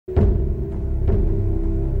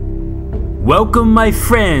Welcome my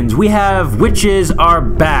friends, we have witches are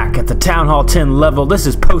back at the Town Hall 10 level. This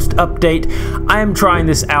is post update. I am trying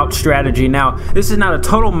this out strategy. Now this is not a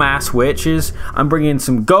total mass witches. I'm bringing in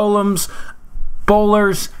some golems,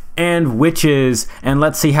 bowlers, and witches, and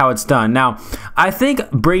let's see how it's done. Now I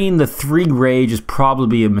think bringing the 3 rage is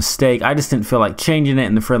probably a mistake. I just didn't feel like changing it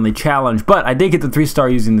in the friendly challenge, but I did get the 3-star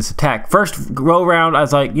using this attack. First go around I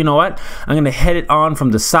was like, you know what, I'm gonna head it on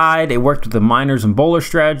from the side. It worked with the miners and bowler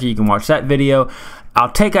strategy. You can watch that video.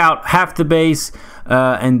 I'll take out half the base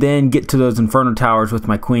and then get to those inferno towers with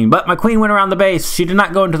my queen. But my queen went around the base. She did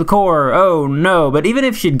not go into the core. Oh no. But even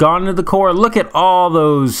if she'd gone into the core, look at all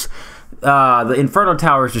those the inferno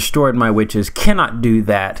towers destroyed my witches. Cannot do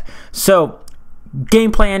that. So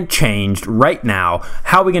game plan changed right now.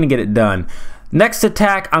 How are we gonna get it done? Next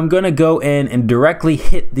attack, I'm gonna go in and directly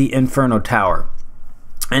hit the inferno tower,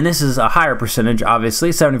 and this is a higher percentage,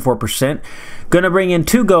 obviously 74%. Gonna bring in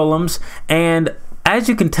 2 golems, and as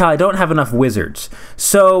you can tell, I don't have enough wizards.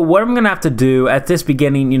 So what I'm gonna have to do at this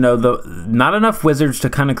beginning, you know, not enough wizards to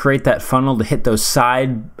kind of create that funnel to hit those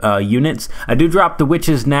side units. I do drop the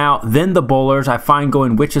witches now, then the bowlers. I find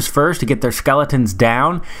going witches first to get their skeletons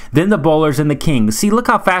down, then the bowlers and the king. See, look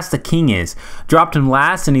how fast the king is. Dropped him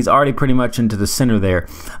last, and he's already pretty much into the center there.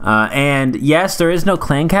 And yes, there is no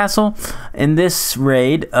clan castle in this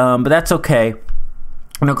raid, but that's okay.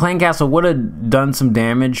 You know, clan castle would have done some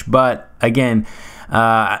damage, but again,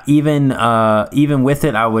 even with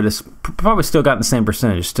it, I would have probably still gotten the same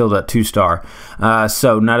percentage, still that 2-star.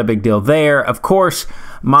 So not a big deal there. Of course,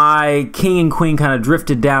 my king and queen kind of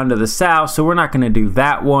drifted down to the south, so we're not going to do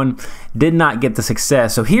that one. Did not get the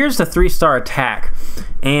success. So here's the 3-star attack,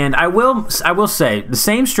 and I will say the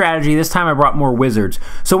same strategy. This time I brought more wizards.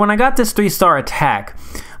 So when I got this 3-star attack,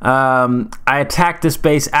 I attacked this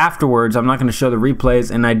base afterwards. I'm not going to show the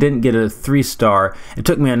replays, and I didn't get a 3-star. It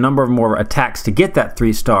took me a number of more attacks to get that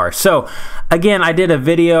 3-star. So again, I did a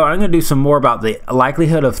video. I'm going to do some more about the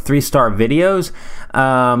likelihood of 3-star videos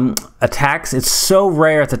attacks. It's so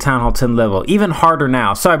rare at the Town Hall 10 level, even harder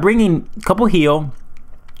now. So I bring in a couple heal,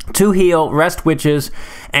 2 heal, rest witches,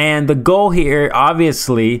 and the goal here,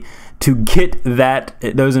 obviously, to get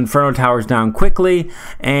those inferno towers down quickly.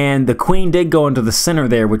 And the queen did go into the center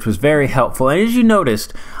there, which was very helpful. And as you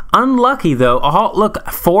noticed, unlucky though, look,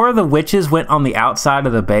 4 of the witches went on the outside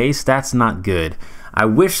of the base. That's not good. I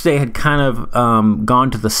wish they had kind of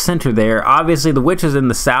gone to the center there. Obviously, the witches in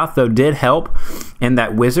the south, though, did help, and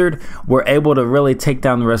that wizard were able to really take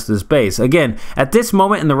down the rest of this base. Again, at this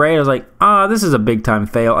moment in the raid, I was like, this is a big-time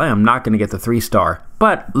fail. I am not going to get the 3-star.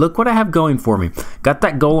 But look what I have going for me. Got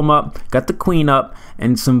that golem up, got the queen up,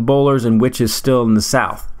 and some bowlers and witches still in the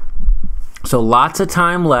south. So lots of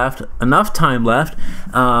time left, enough time left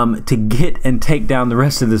to get and take down the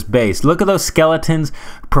rest of this base. Look at those skeletons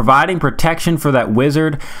providing protection for that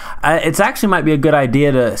wizard. It's actually might be a good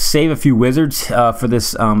idea to save a few wizards for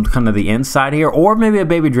this kind of the inside here, or maybe a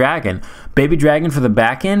baby dragon. Baby dragon for the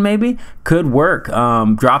back end maybe could work.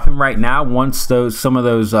 Drop him right now once some of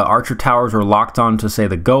those archer towers are locked on to, say,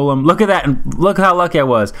 the golem. Look at that, and look how lucky I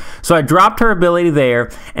was. So I dropped her ability there,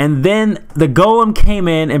 and then the golem came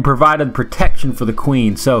in and provided protection for the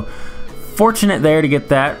queen. So fortunate there to get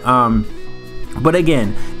that. But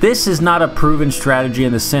again, this is not a proven strategy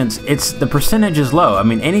in the sense the percentage is low. I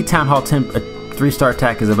mean, any Town Hall 10 3-star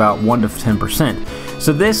attack is about 1 to 10%.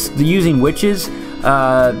 So using witches,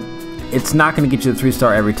 it's not going to get you the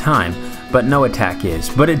 3-star every time, but no attack is.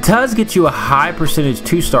 But it does get you a high percentage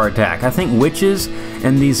 2-star attack. I think witches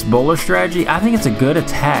and these bowler strategy, I think it's a good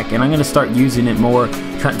attack, and I'm going to start using it more,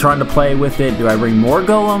 trying to play with it. Do I bring more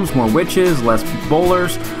golems, more witches, less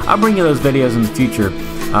bowlers? I'll bring you those videos in the future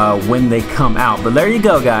when they come out. But there you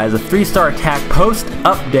go, guys, a 3-star attack post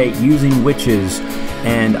update using witches,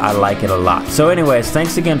 and I like it a lot. So anyways,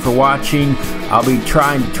 thanks again for watching. I'll be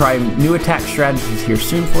trying to try new attack strategies here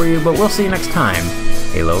soon for you, but we'll see you next time.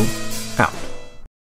 Halo out.